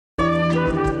Hi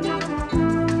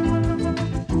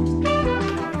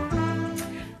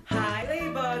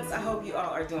Ladybugs, I hope you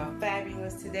all are doing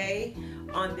fabulous today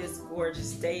on this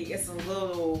gorgeous day. It's a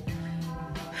little,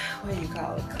 what do you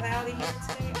call it, cloudy here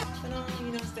today off and on.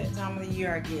 You know, it's that time of the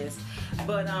year, I guess.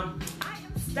 But I am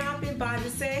stopping by to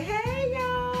say, hey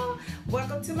y'all,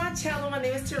 welcome to my channel. My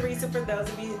name is Teresa, for those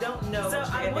of you who don't know. So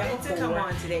I wanted to come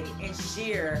on today and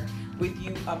share with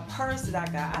you a purse that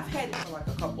I got. I've had it for like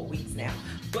a couple weeks now,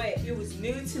 but it was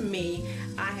new to me.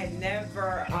 I had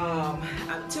never,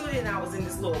 until then I was in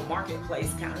this little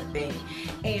marketplace kind of thing.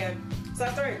 And so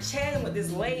I started chatting with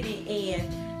this lady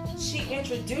and she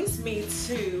introduced me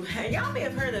to, and y'all may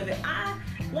have heard of it. I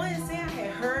want to say I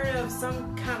had heard of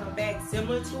some kind of bag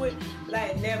similar to it, but I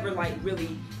had never like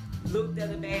really looked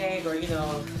at a bag or, you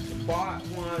know, bought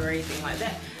one or anything like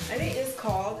that. And it is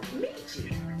called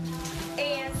Miche.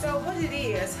 And so what it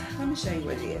is, let me show you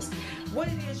what it is. What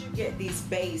it is, you get these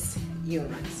base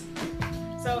units.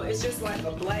 So it's just like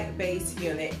a black base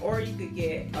unit, or you could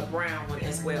get a brown one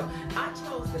as well. I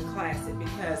chose the classic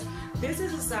because this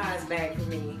is a size bag for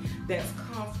me that's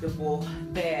comfortable,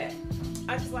 that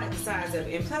I just like the size of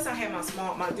it. And plus I had my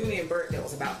Dooney and Burt that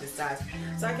was about this size.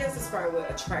 So I guess this probably would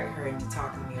attract her into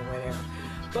talking to me or whatever.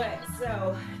 But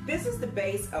so this is the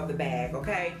base of the bag,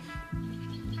 okay?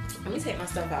 Let me take my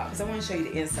stuff out because I want to show you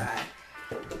the inside.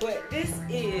 But this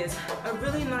is a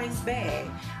really nice bag.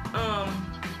 And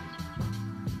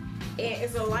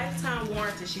it's a lifetime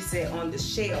warranty, she said, on the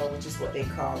shell, which is what they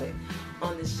call it,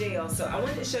 on the shell. So I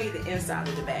wanted to show you the inside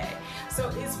of the bag.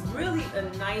 So it's really a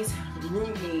nice,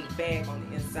 roomy bag on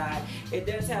the inside. It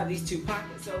does have these two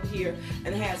pockets over here,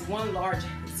 and it has one large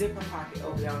zipper pocket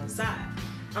over there on the side.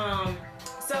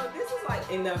 So this is like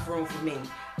enough room for me.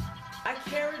 I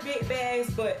carry big bags,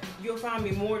 but you'll find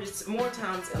me more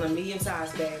times in a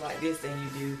medium-sized bag like this than you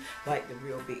do like the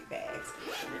real big bags.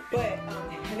 But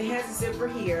and it has a zipper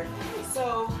here.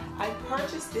 So I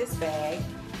purchased this bag,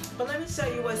 but let me show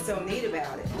you what's so neat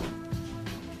about it.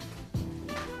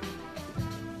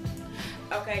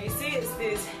 Okay, you see it's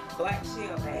this black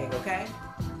shell bag, okay?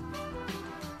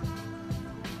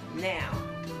 Now,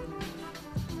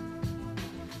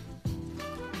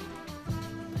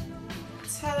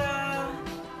 ta-da!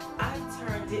 I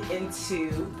turned it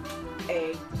into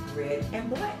a red and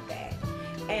black bag.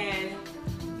 And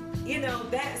you know,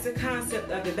 that's the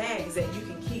concept of the bag, is that you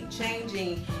can keep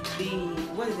changing the,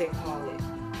 what do they call it?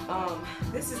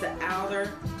 This is the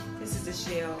outer, this is the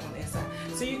shell on the inside.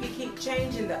 So you can keep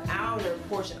changing the outer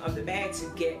portion of the bag to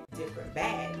get different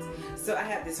bags. So I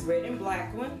have this red and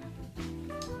black one.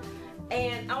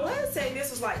 And I want to say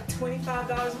this was like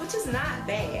 $25, which is not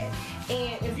bad.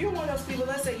 And if you're one of those people,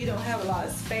 let's say you don't have a lot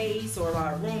of space or a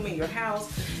lot of room in your house,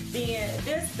 then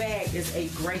this bag is a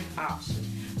great option.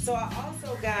 So I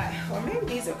also got, or maybe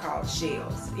these are called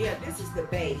shells. Yeah, this is the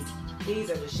base. These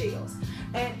are the shells.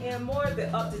 And in more of the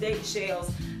up-to-date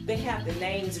shells, they have the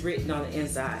names written on the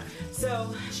inside.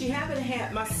 So she happened to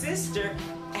have, my sister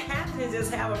happened to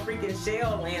just have a freaking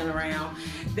shell laying around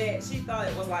that she thought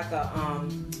it was like a,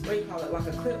 what do you call it, like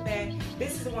a clip bag.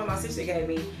 This is the one my sister gave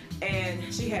me,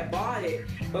 and she had bought it,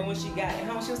 but when she got it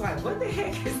home, she was like, what the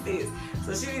heck is this?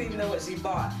 So she didn't even know what she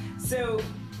bought. So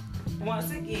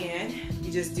once again,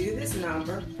 you just do this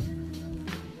number,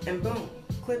 and boom,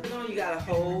 clip it on, you got a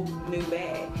whole new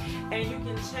bag. And you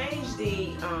can change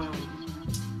the,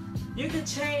 you can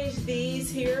change these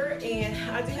here,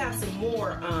 and I do have some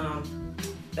more,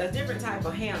 a different type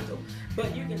of handle,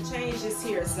 but you can change this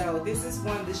here. So this is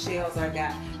one of the shells I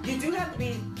got. You do have to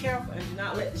be careful and do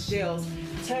not let the shells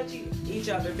touch each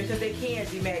other because they can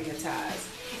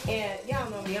demagnetize. And y'all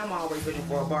know me, I'm always looking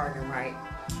for a bargain, right?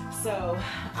 So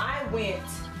I've been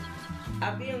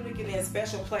looking in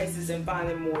special places and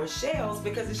finding more shells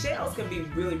because the shells can be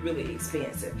really, really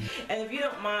expensive. And if you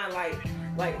don't mind,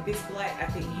 like this black, I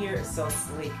think here is so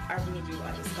sleek. I really do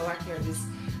like this color. I carry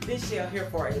this shell here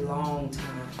for a long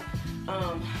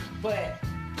time. But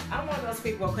I'm one of those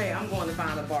people, okay, I'm going to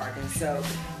find a bargain. So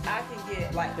I can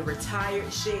get like the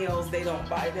retired shells. It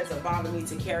doesn't bother me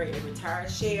to carry a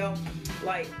retired shell.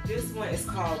 Like this one is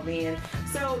called Lynn.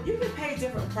 So you can pay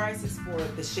different prices for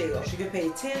the shells. You can pay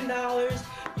 $10,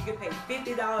 you can pay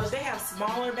 $50. They have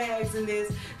smaller bags in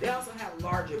this. They also have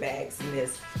larger bags in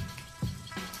this.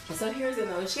 So here's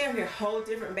another shell here, whole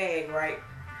different bag, right?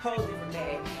 Whole different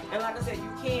bag. And like I said,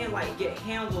 you can like get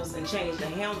handles and change the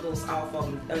handles off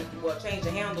of them, well, change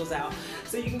the handles out.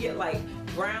 So you can get like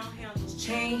brown handles,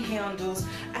 chain handles.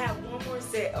 I have one more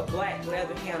set of black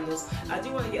leather handles. I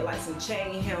do want to get like some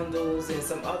chain handles and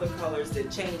some other colors to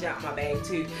change out my bag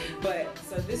too. But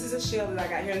so this is a shell that I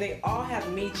got here, and they all have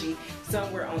Miche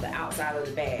somewhere on the outside of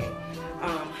the bag.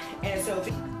 And so So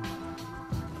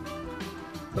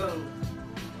boom,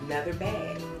 another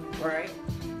bag, right?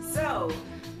 So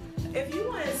if you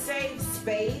want to save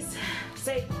space,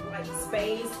 save like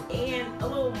space and a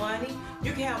little money,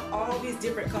 you can have all these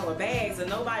different color bags and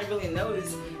nobody really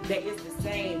notices that it's the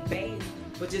same base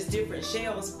but just different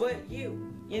shells but you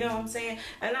know what I'm saying?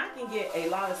 And I can get a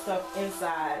lot of stuff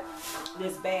inside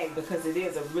this bag because it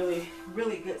is a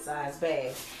really good size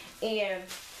bag. And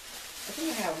I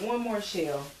think I have one more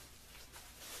shell,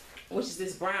 which is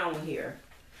this brown one here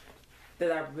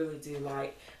that I really do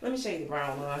like. Let me show you the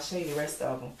brown one. I'll show you the rest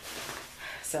of them.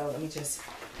 So let me just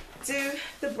do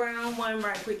the brown one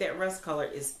right quick. That rust color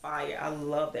is fire. I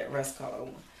love that rust color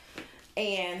one.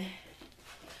 And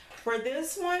for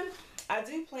this one, I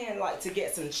do plan like to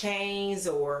get some chains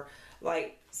or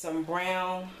like some a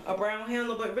brown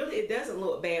handle, but really it doesn't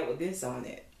look bad with this on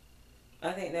it.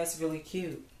 I think that's really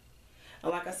cute.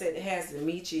 And like I said, it has the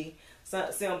Miche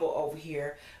symbol over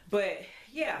here. But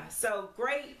yeah, so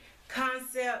great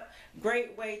concept,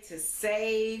 great way to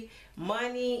save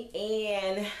money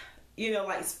and, you know,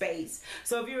 like space.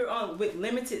 So if you're on with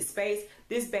limited space,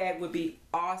 this bag would be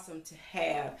awesome to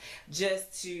have,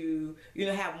 just to, you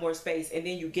know, have more space. And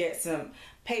then you get some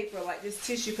paper, like this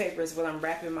tissue paper is what I'm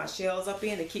wrapping my shells up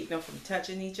in to keep them from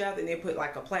touching each other, and then put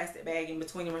like a plastic bag in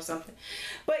between them or something.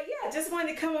 But yeah, just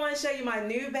wanted to come on and show you my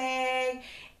new bag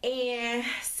and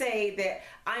say that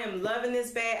I am loving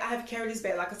this bag. I have carried this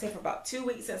bag, like I said, for about 2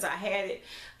 weeks since I had it.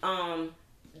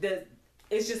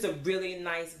 It's just a really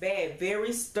nice bag,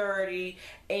 very sturdy,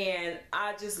 and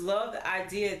I just love the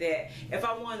idea that if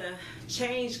I want to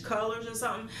change colors or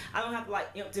something, I don't have to like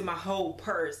empty my whole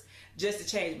purse just to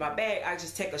change my bag. I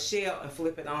just take a shell and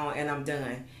flip it on and I'm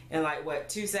done in like what,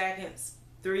 2 seconds,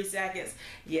 3 seconds.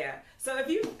 Yeah, so if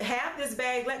you have this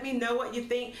bag, let me know what you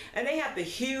think. And they have the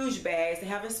huge bags, they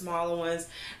have the smaller ones.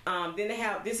 Then they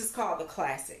have, this is called the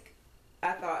Classic.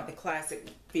 I thought the Classic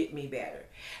fit me better,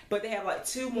 but they have like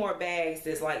 2 more bags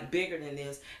that's like bigger than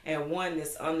this, and one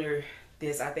that's under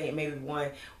this. I think maybe 1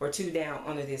 or 2 down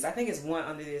under this. I think it's 1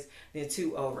 under this, then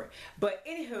 2 over it. But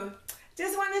anywho,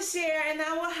 just want to share, and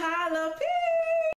I will holla. Peace.